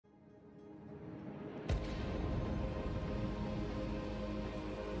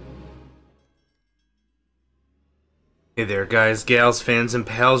Hey there, guys, gals, fans, and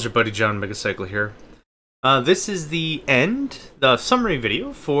pals. Your buddy JohnMegacycle here. This is the summary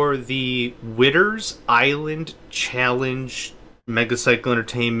video for the Widders Island Challenge Megacycle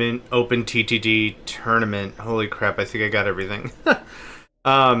Entertainment OpenTTD tournament. Holy crap, I think I got everything.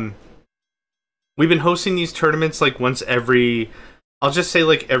 We've been hosting these tournaments like once every, I'll just say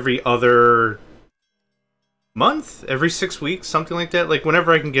like every other month, every 6 weeks, something like that. Like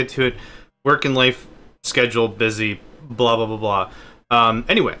whenever I can get to it, work and life, schedule, busy, blah blah blah blah.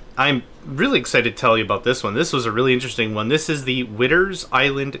 Anyway, I'm really excited to tell you about this one. This was a really interesting one. This is the Widders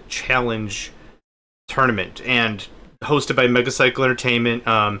Island Challenge tournament, and hosted by Megacycle Entertainment.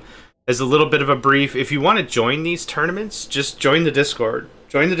 As a little bit of a brief, if you want to join these tournaments, just join the Discord.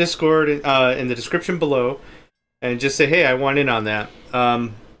 Join the Discord in the description below, and just say, hey, I want in on that.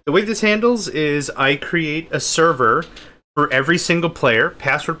 The way this handles is I create a server for every single player,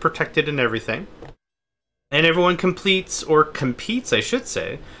 password protected and everything. And everyone completes, or competes, I should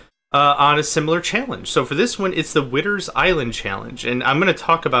say, on a similar challenge. So for this one, it's the Widders Island Challenge. And I'm going to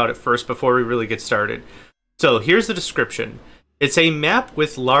talk about it first before we really get started. So here's the description. It's a map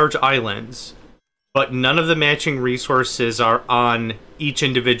with large islands, but none of the matching resources are on each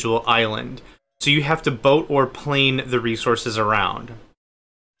individual island. So you have to boat or plane the resources around.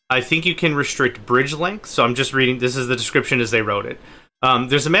 I think you can restrict bridge length. So I'm just reading, this is the description as they wrote it.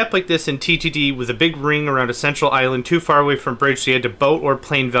 There's a map like this in TTD with a big ring around a central island too far away from bridge, so you had to boat or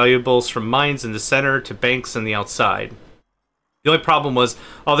plane valuables from mines in the center to banks on the outside. The only problem was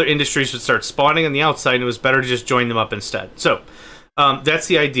other industries would start spawning on the outside, and it was better to just join them up instead. So that's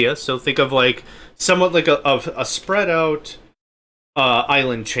the idea. So think of like somewhat like a spread out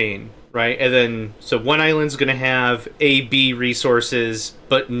island chain, right? And then so one island's going to have A, B resources,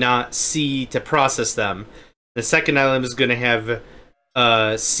 but not C to process them. The second island is going to have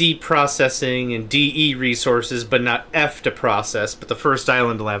C processing and DE resources, but not F to process. But the first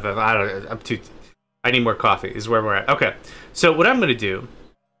island will have F. I need more coffee is where we're at. Okay, so what I'm going to do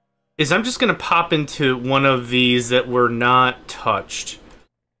is I'm just going to pop into one of these that were not touched.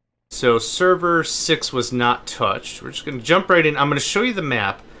 So server 6 was not touched. We're just going to jump right in. I'm going to show you the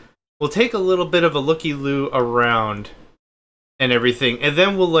map. We'll take a little bit of a looky-loo around and everything, and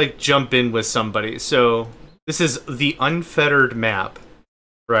then we'll like jump in with somebody. So this is the unfettered map,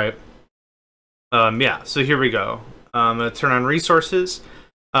 right? Yeah, so here we go. I'm going to turn on resources.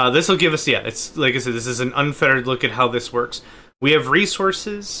 This will give us, yeah, it's like I said, this is an unfettered look at how this works. We have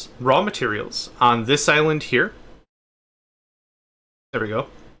resources, raw materials, on this island here. There we go.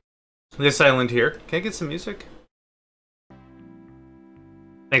 This island here. Can I get some music?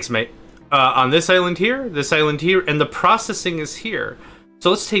 Thanks, mate. On this island here, and the processing is here.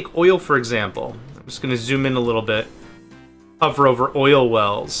 So let's take oil, for example. I'm just going to zoom in a little bit. Hover over oil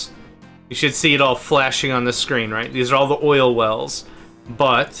wells. You should see it all flashing on the screen, right? These are all the oil wells.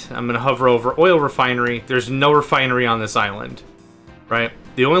 But I'm going to hover over oil refinery. There's no refinery on this island, right?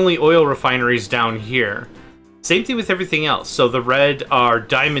 The only oil refinery is down here. Same thing with everything else. So the red are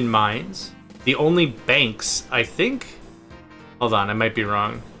diamond mines. The only banks, I think... Hold on, I might be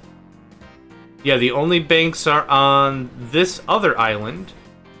wrong. Yeah, the only banks are on this other island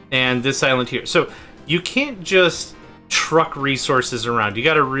and this island here. So you can't just truck resources around. You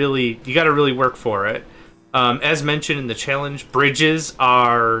gotta really work for it. As mentioned in the challenge, bridges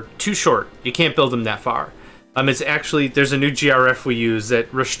are too short. You can't build them that far. It's actually, there's a new GRF we use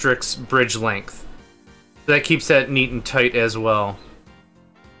that restricts bridge length. So that keeps that neat and tight as well.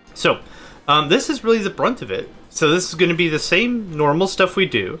 So this is really the brunt of it. So this is going to be the same normal stuff we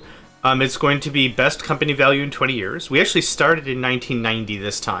do. It's going to be best company value in 20 years. We actually started in 1990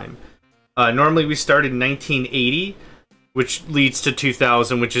 this time. Normally we started in 1980, which leads to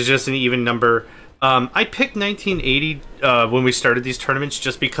 2000, which is just an even number. I picked 1980 when we started these tournaments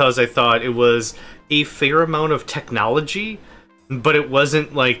just because I thought it was a fair amount of technology, but it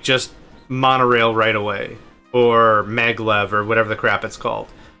wasn't like just monorail right away, or maglev, or whatever the crap it's called.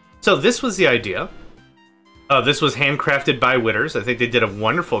 So this was the idea. This was handcrafted by Widders. I think they did a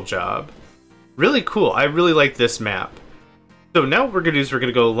wonderful job. Really cool. I really like this map. So now what we're going to do is we're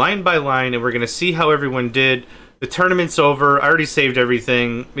going to go line by line, and we're going to see how everyone did. The tournament's over. I already saved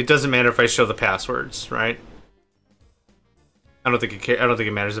everything. It doesn't matter if I show the passwords, right? I don't think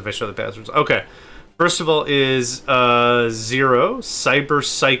it matters if I show the passwords. Okay. First of all is 0 Cyber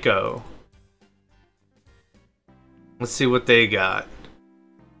Psycho. Let's see what they got.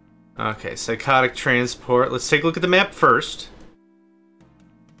 Okay, psychotic transport. Let's take a look at the map first.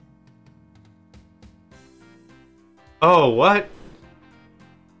 Oh, what?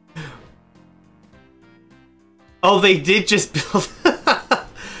 Oh, they did just build...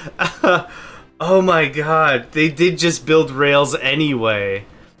 Oh my god, they did just build rails anyway.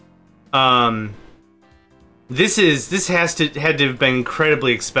 This had to have been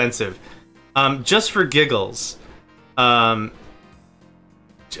incredibly expensive. Just for giggles. I'm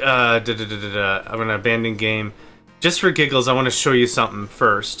gonna abandon game. Just for giggles, I want to show you something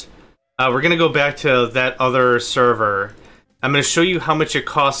first. We're gonna go back to that other server. I'm gonna show you how much it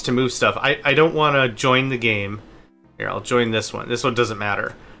costs to move stuff. I don't want to join the game. Here, I'll join this one. This one doesn't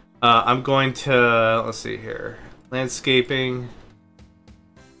matter. I'm going to, let's see here. Landscaping.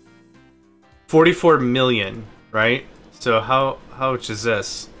 44 million, right? So how much is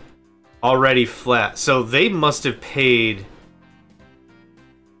this? Already flat. So they must have paid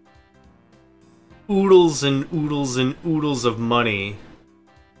oodles and oodles and oodles of money.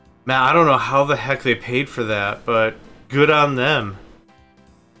 Man, I don't know how the heck they paid for that, but good on them.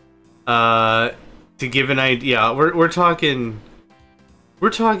 To give an idea, we're talking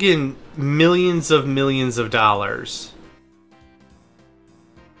millions of dollars.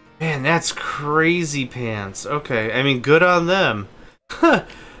 Man, that's crazy pants. Okay, I mean, good on them.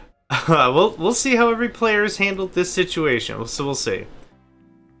 We'll see how every player has handled this situation. So we'll see.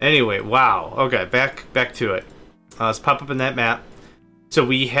 Anyway, wow. Okay, back to it. Let's pop up in that map. So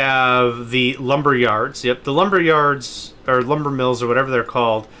we have the lumber yards. Yep, the lumber yards, or lumber mills, or whatever they're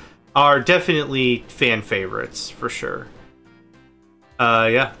called, are definitely fan favorites, for sure.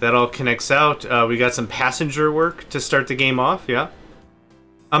 Yeah, that all connects out. We got some passenger work to start the game off, yeah.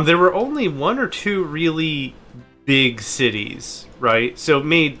 There were only 1 or 2 really big cities, right? So it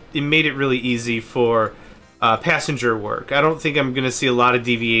made it really easy for passenger work. I don't think I'm going to see a lot of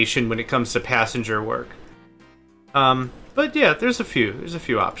deviation when it comes to passenger work. But yeah, there's a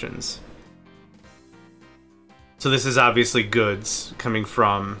few options. So this is obviously goods coming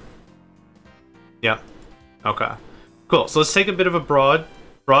from... Yep. Okay. Cool. So let's take a bit of a broad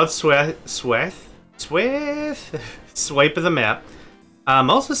swipe of the map. I'm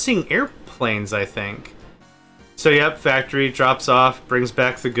also seeing airplanes, I think. So yep, factory drops off, brings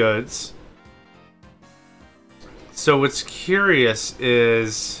back the goods. So what's curious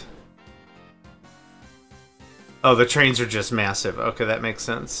is... Oh, the trains are just massive. Okay, that makes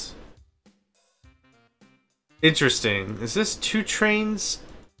sense. Interesting. Is this 2 trains?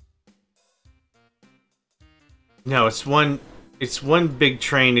 No, it's one big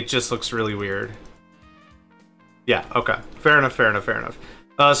train. It just looks really weird. Yeah, okay. Fair enough.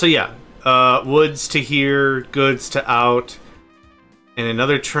 So yeah, woods to here, goods to out, and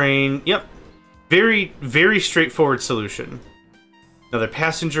another train. Yep. Very, very straightforward solution. Another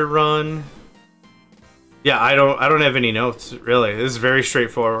passenger run. Yeah, I don't have any notes, really. This is very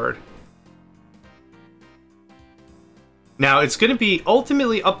straightforward. Now, it's going to be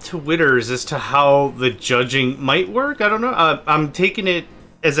ultimately up to Widders as to how the judging might work. I don't know. I'm taking it,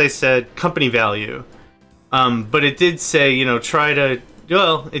 as I said, company value. But it did say, you know, try to...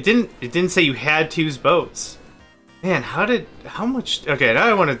 Well, it didn't say you had to use boats. Man, how much... Okay,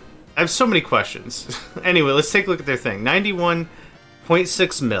 now I have so many questions. Anyway, let's take a look at their thing.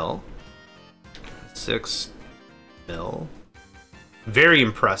 91.6 mil. 6 mil. Very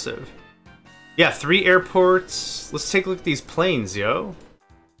impressive. Yeah, 3 airports. Let's take a look at these planes, yo.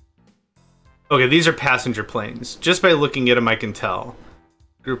 Okay, these are passenger planes. Just by looking at them, I can tell.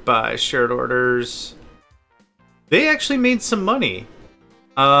 Group by, shared orders. They actually made some money.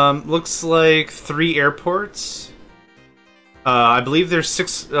 Looks like 3 airports. I believe there's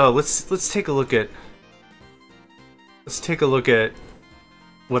 6. Let's take a look at. Let's take a look at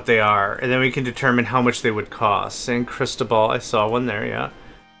what they are, and then we can determine how much they would cost. San Cristobal, I saw one there, yeah.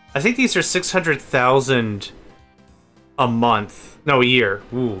 I think these are 600,000 a month. No, a year.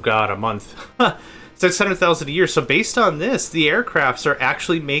 Ooh, God, a month. 600,000 a year. So based on this, the aircrafts are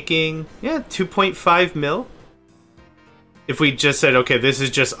actually making, yeah, 2.5 mil. If we just said, okay, this is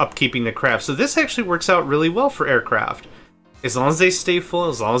just upkeeping the craft. So this actually works out really well for aircraft. As long as they stay full,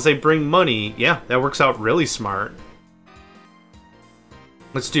 as long as they bring money, yeah, that works out really smart.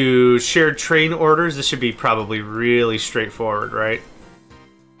 Let's do shared train orders. This should be probably really straightforward, right?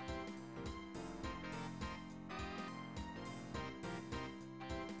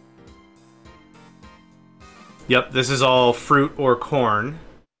 Yep, this is all fruit or corn.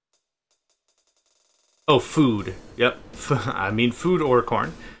 Oh, food. Yep. I mean food or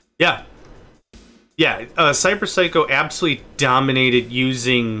corn. Yeah. Yeah, Cyberpsycho absolutely dominated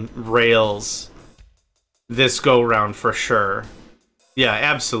using rails this go-round for sure. Yeah,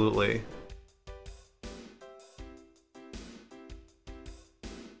 absolutely.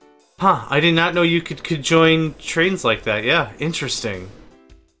 Huh, I did not know you could join trains like that. Yeah, interesting.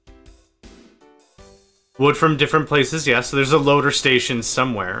 Wood from different places, yeah. So there's a loader station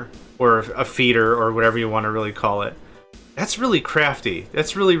somewhere, or a feeder, or whatever you want to really call it. That's really crafty.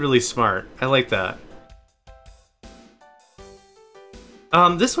 That's really, really smart. I like that.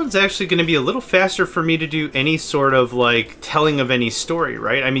 This one's actually going to be a little faster for me to do any sort of, like, telling of any story,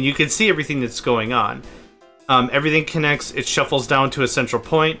 right? I mean, you can see everything that's going on. Everything connects, it shuffles down to a central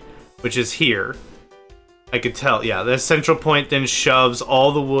point, which is here. I could tell, yeah. The central point then shoves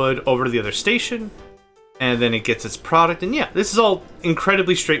all the wood over to the other station, and then it gets its product. And yeah, this is all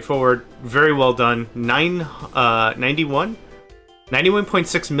incredibly straightforward, very well done.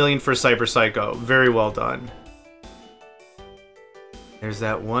 91.6 million for Cyberpsycho. Very well done. There's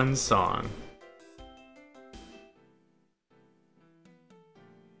that one song.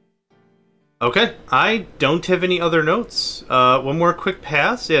 Okay, I don't have any other notes. One more quick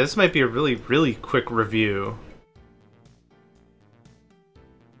pass. Yeah, this might be a really, really quick review.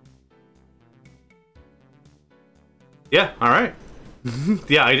 Yeah, alright.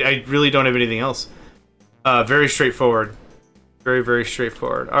 Yeah, I really don't have anything else. Very straightforward. Very, very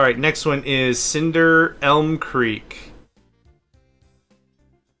straightforward. Alright, next one is Cinder Elm Creek.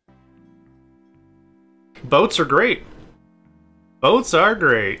 Boats are great. Boats are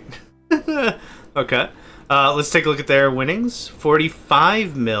great. Okay. Let's take a look at their winnings.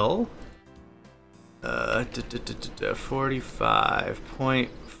 45 mil.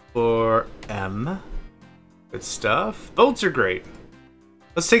 45.4 M. Good stuff. Boats are great.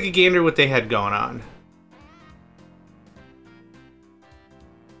 Let's take a gander what they had going on.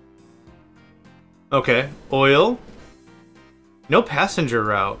 Okay. Oil. No passenger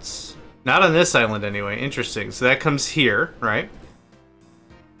routes. Not on this island, anyway. Interesting. So that comes here, right?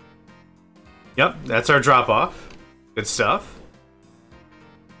 Yep, that's our drop-off. Good stuff.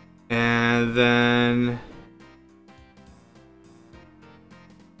 And then...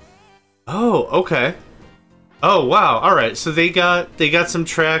 Oh, okay. Oh, wow. Alright, so they got some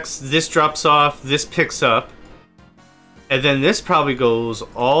tracks. This drops off. This picks up. And then this probably goes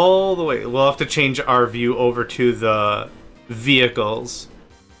all the way. We'll have to change our view over to the vehicles.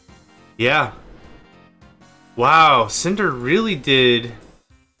 Yeah. Wow, Cinder really did...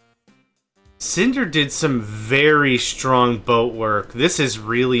 Cinder did some very strong boat work. This is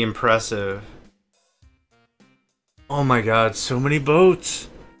really impressive. Oh my god, so many boats.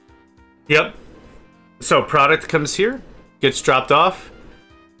 Yep. So product comes here, gets dropped off.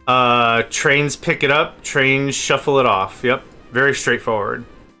 Trains pick it up, trains shuffle it off. Yep, very straightforward.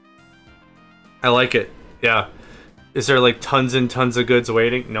 I like it, yeah. Is there like tons and tons of goods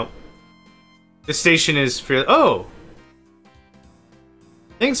waiting? Nope. This station is fairly... Oh!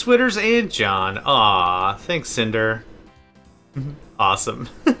 Thanks, Widders and John. Aw, thanks, Cinder. Awesome.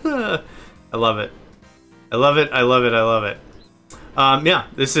 I love it. I love it, I love it, I love it. Yeah,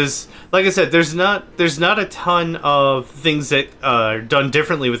 this is... Like I said, there's not a ton of things that are done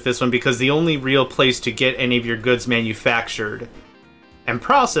differently with this one because the only real place to get any of your goods manufactured and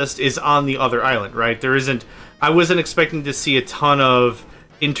processed is on the other island, right? There isn't... I wasn't expecting to see a ton of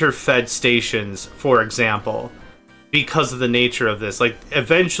interfed stations, for example, because of the nature of this. Like,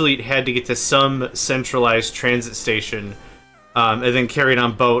 eventually it had to get to some centralized transit station, and then carried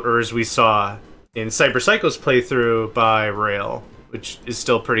on boat, or as we saw in Cyberpsycho's playthrough, by rail, which is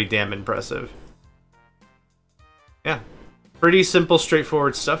still pretty damn impressive. Yeah. Pretty simple,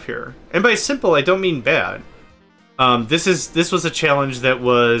 straightforward stuff here. And by simple, I don't mean bad. This was a challenge that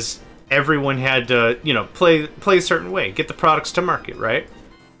was... Everyone had to, you know, play a certain way, get the products to market, right?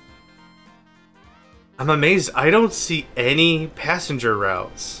 I'm amazed. I don't see any passenger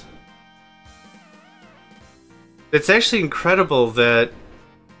routes. It's actually incredible that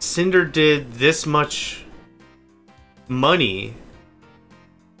Cinder did this much money.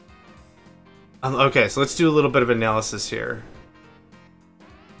 Okay, so let's do a little bit of analysis here.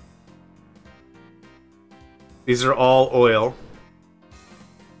 These are all oil.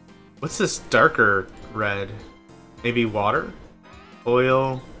 What's this darker red? Maybe water?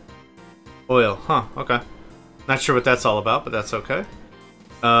 Oil. Oil, huh, okay. Not sure what that's all about, but that's okay.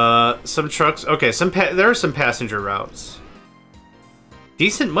 Some trucks. Okay, there are some passenger routes.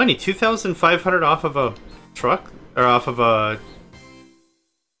 Decent money, 2,500 off of a truck? Or off of a...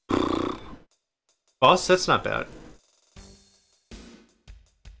 Boss, that's not bad.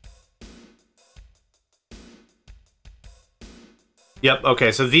 Yep,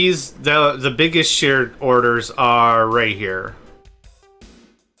 okay, so these, the biggest shared orders are right here.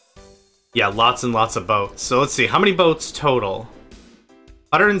 Yeah, lots and lots of boats. So let's see, how many boats total?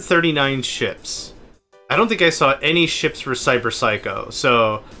 139 ships. I don't think I saw any ships for Cyberpsycho,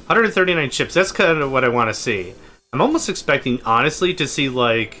 so 139 ships, that's kind of what I want to see. I'm almost expecting, honestly, to see,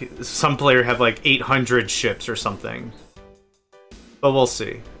 like, some player have, like, 800 ships or something. But we'll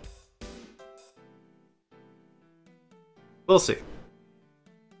see. We'll see.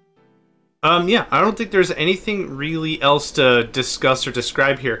 Yeah, I don't think there's anything really else to discuss or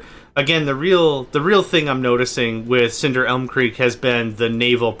describe here. Again, the real thing I'm noticing with Cinder Elm Creek has been the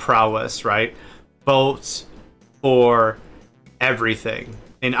naval prowess, right? Boats for everything.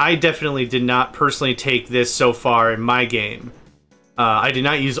 And I definitely did not personally take this so far in my game. I did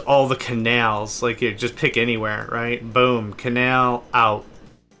not use all the canals, like you just pick anywhere, right? Boom, canal out.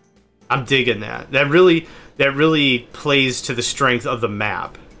 I'm digging that. That really plays to the strength of the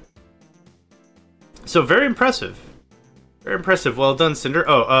map. So very impressive. Very impressive. Well done, Cinder.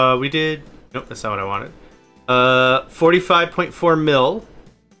 Oh, we did... Nope, that's not what I wanted. 45.4 mil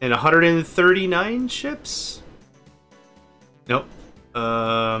and 139 ships? Nope.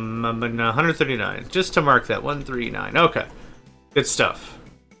 139. Just to mark that. 139. Okay. Good stuff.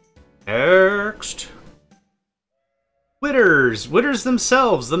 Next. Widders. Widders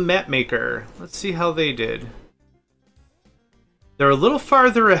themselves, the map maker. Let's see how they did. They're a little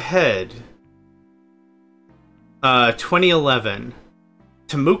farther ahead. 2011.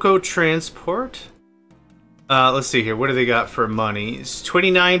 Temuco Transport. Let's see here. What do they got for monies?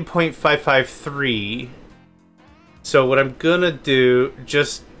 29.553. So what I'm gonna do,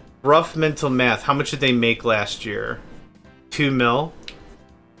 just rough mental math. How much did they make last year? 2 mil.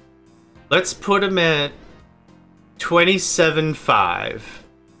 Let's put them at 27.5.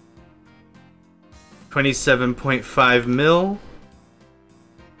 27.5 mil.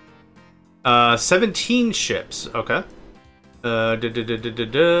 17 ships. Okay.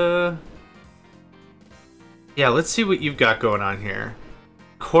 Yeah, let's see what you've got going on here.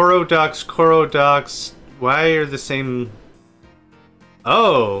 Coro docks. Why are the same...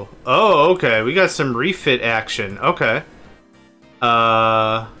 Oh, okay. We got some refit action. Okay.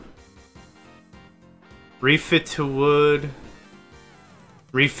 Refit to wood.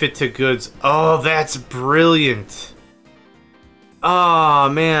 Refit to goods. Oh, that's brilliant. Oh,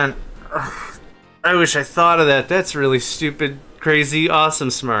 man. Ugh. I wish I thought of that. That's really stupid, crazy,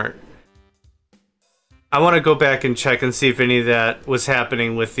 awesome, smart. I want to go back and check and see if any of that was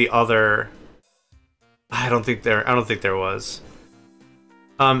happening with the other... I don't think there was.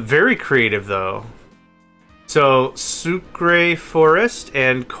 Very creative, though. So, Sucre Forest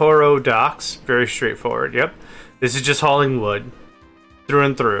and Coro Docks. Very straightforward, yep. This is just hauling wood. Through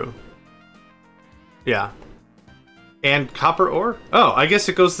and through. Yeah. And copper ore? Oh, I guess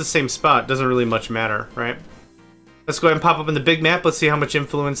it goes to the same spot. Doesn't really much matter, right? Let's go ahead and pop up in the big map. Let's see how much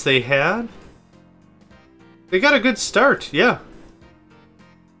influence they had. They got a good start, yeah.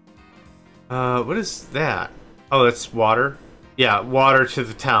 What is that? Oh, that's water. Yeah, water to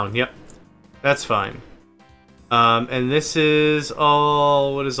the town. Yep. That's fine. And this is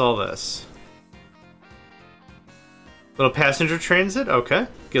all... What is all this? Little passenger transit? Okay.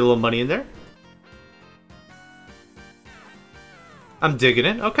 Get a little money in there. I'm digging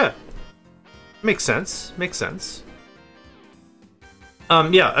it. Okay. Makes sense. Makes sense.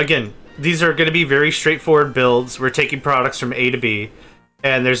 Yeah, again, these are going to be very straightforward builds. We're taking products from A to B,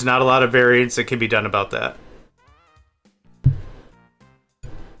 and there's not a lot of variance that can be done about that.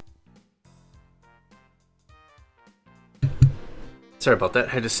 Sorry about that.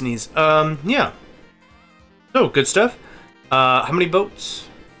 Had to sneeze. Yeah. So, good stuff. How many boats?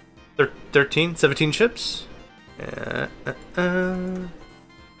 13? 17 ships?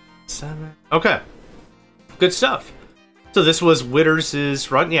 7. Okay. Good stuff. So this was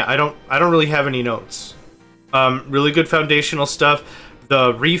Widders' run. Yeah, I don't really have any notes. Really good foundational stuff.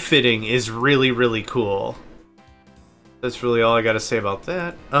 The refitting is really, really cool. That's really all I gotta say about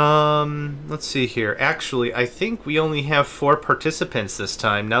that. Let's see here. Actually, I think we only have 4 participants this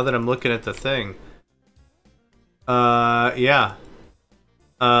time, now that I'm looking at the thing. Yeah.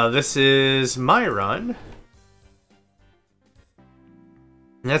 This is my run.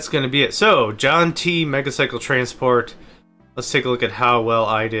 And that's gonna be it. So, John T. Megacycle Transport. Let's take a look at how well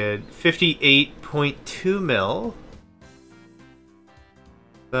I did. 58.2 mil.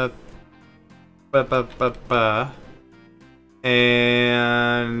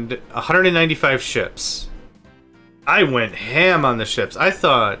 And 195 ships. I went ham on the ships. I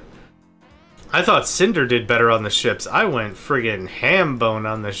thought Cinder did better on the ships. I went friggin' ham bone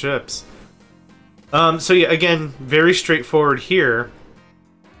on the ships. So yeah, again, very straightforward here.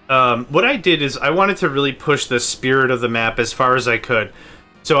 What I did is I wanted to really push the spirit of the map as far as I could.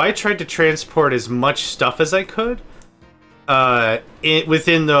 So I tried to transport as much stuff as I could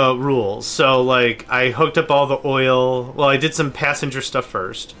within the rules. So, like, I hooked up all the oil. Well, I did some passenger stuff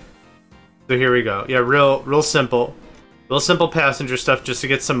first. So here we go. Yeah, real simple. Real simple passenger stuff just to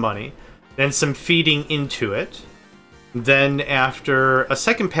get some money. Then some feeding into it. Then after a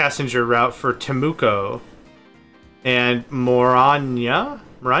second passenger route for Temuco and Moranya?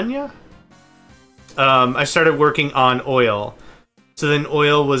 I started working on oil. So then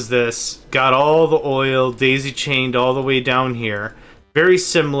oil was this. Got all the oil, daisy chained all the way down here. Very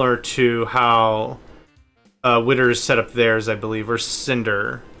similar to how Widders set up theirs, I believe, or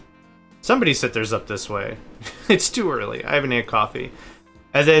Cinder. Somebody set theirs up this way. It's too early. I haven't had coffee.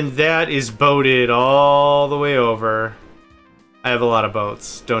 And then that is boated all the way over. I have a lot of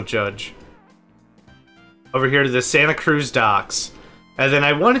boats. Don't judge. Over here to the Santa Cruz docks. And then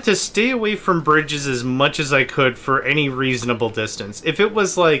I wanted to stay away from bridges as much as I could for any reasonable distance. If it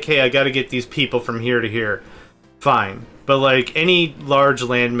was like, hey, I gotta get these people from here to here, fine. But like any large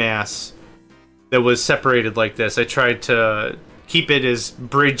landmass that was separated like this, I tried to keep it as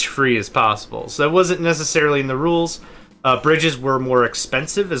bridge-free as possible. So that wasn't necessarily in the rules. Bridges were more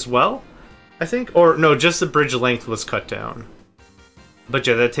expensive as well, I think. Or, no, just the bridge length was cut down. But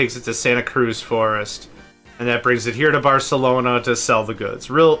yeah, that takes it to Santa Cruz Forest. And that brings it here to Barcelona to sell the goods.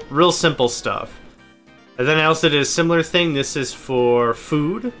 Real simple stuff. And then I also did a similar thing. This is for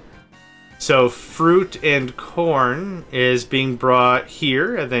food. So fruit and corn is being brought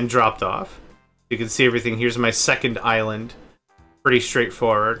here and then dropped off. You can see everything. Here's my second island. Pretty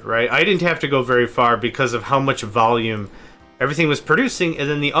straightforward, right? I didn't have to go very far because of how much volume everything was producing. And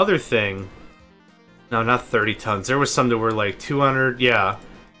then the other thing... No, not 30 tons. There was some that were like 200, yeah.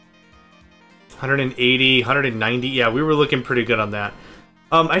 180, 190. Yeah, we were looking pretty good on that.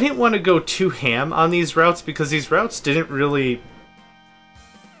 I didn't want to go too ham on these routes because these routes didn't really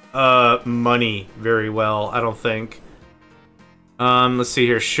money very well, I don't think. Let's see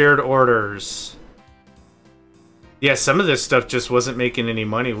here. Shared orders. Yeah, some of this stuff just wasn't making any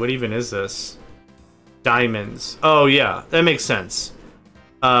money. What even is this? Diamonds. Oh, yeah. That makes sense.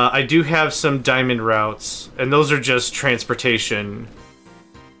 I do have some diamond routes, and those are just transportation.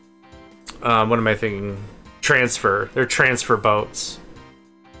 What am I thinking? Transfer. They're transfer boats.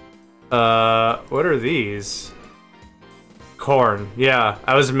 What are these? Corn. Yeah,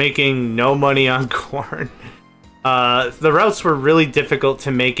 I was making no money on corn. The routes were really difficult to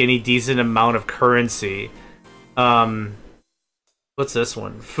make any decent amount of currency. What's this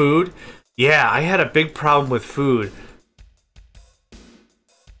one? Food? Yeah, I had a big problem with food.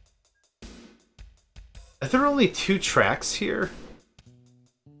 Are there only 2 tracks here?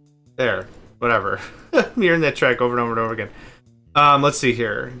 There. Whatever. I'm hearing that track over and over and over again. Let's see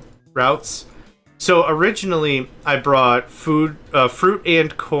here. Routes. So originally, I brought food, fruit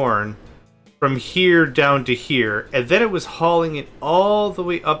and corn from here down to here, and then it was hauling it all the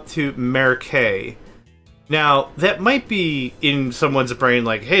way up to Marquet. Now, that might be in someone's brain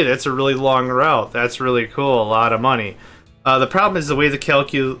like, hey, that's a really long route. That's really cool. A lot of money. The problem is the way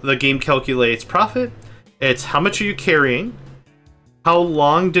the game calculates profit. It's how much are you carrying? How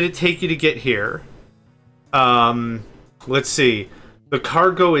long did it take you to get here? Let's see. The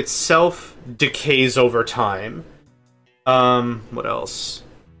cargo itself decays over time. What else?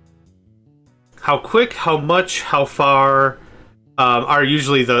 How quick, how much, how far... are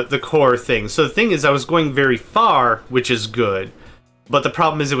usually the core things. So the thing is, I was going very far, which is good. But the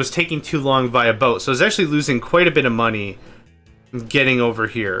problem is it was taking too long via boat. So I was actually losing quite a bit of money getting over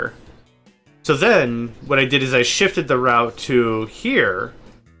here. So then, what I did is I shifted the route to here,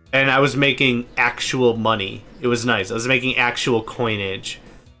 and I was making actual money. It was nice. I was making actual coinage.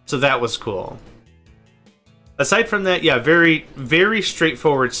 So that was cool. Aside from that, yeah, very, very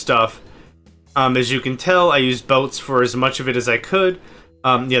straightforward stuff. As you can tell, I used boats for as much of it as I could.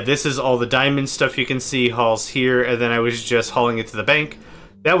 Yeah, this is all the diamond stuff you can see, hauls here, and then I was just hauling it to the bank.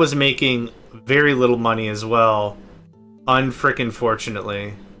 That was making very little money as well, unfrickin'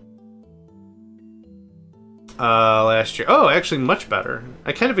 fortunately. Last year. Oh, actually much better.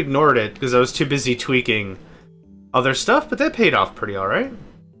 I kind of ignored it because I was too busy tweaking other stuff, but that paid off pretty alright.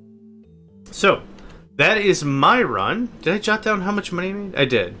 So, that is my run. Did I jot down how much money I made? I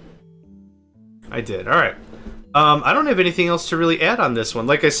did. I did. Alright. I don't have anything else to really add on this one.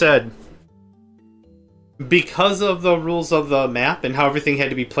 Like I said, because of the rules of the map and how everything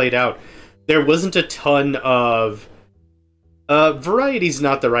had to be played out, there wasn't a ton of... variety's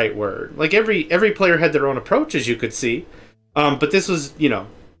not the right word. Like, every player had their own approach, as you could see. But this was, you know,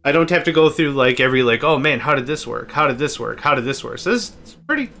 I don't have to go through, like, every, like, oh, man, how did this work? How did this work? How did this work? So this is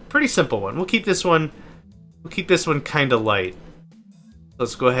a pretty simple one. We'll keep this one kind of light.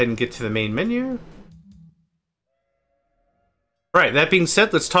 Let's go ahead and get to the main menu. Alright, that being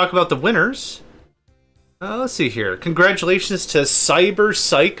said, let's talk about the winners. Let's see here. Congratulations to Cyber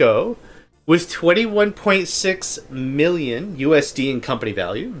Psycho. with 21.6 million USD in company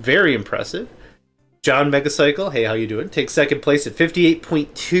value. Very impressive. JohnMegacycle, hey, how you doing? Takes second place at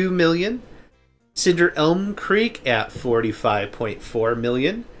 58.2 million. Cinder Elm Creek at 45.4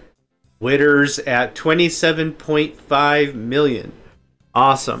 million. Widders at 27.5 million.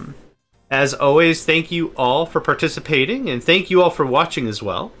 Awesome. As always, thank you all for participating, and thank you all for watching as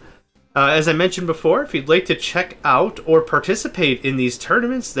well. As I mentioned before, if you'd like to check out or participate in these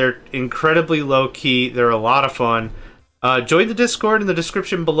tournaments, they're incredibly low-key. They're a lot of fun. Join the Discord in the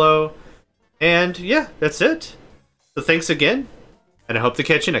description below. And yeah, that's it. So thanks again, and I hope to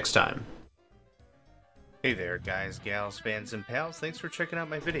catch you next time. Hey there, guys, gals, fans, and pals. Thanks for checking out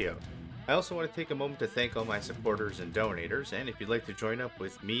my video. I also want to take a moment to thank all my supporters and donators, and if you'd like to join up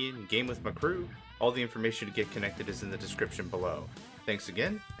with me and game with my crew, all the information to get connected is in the description below. Thanks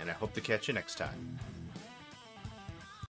again, and I hope to catch you next time.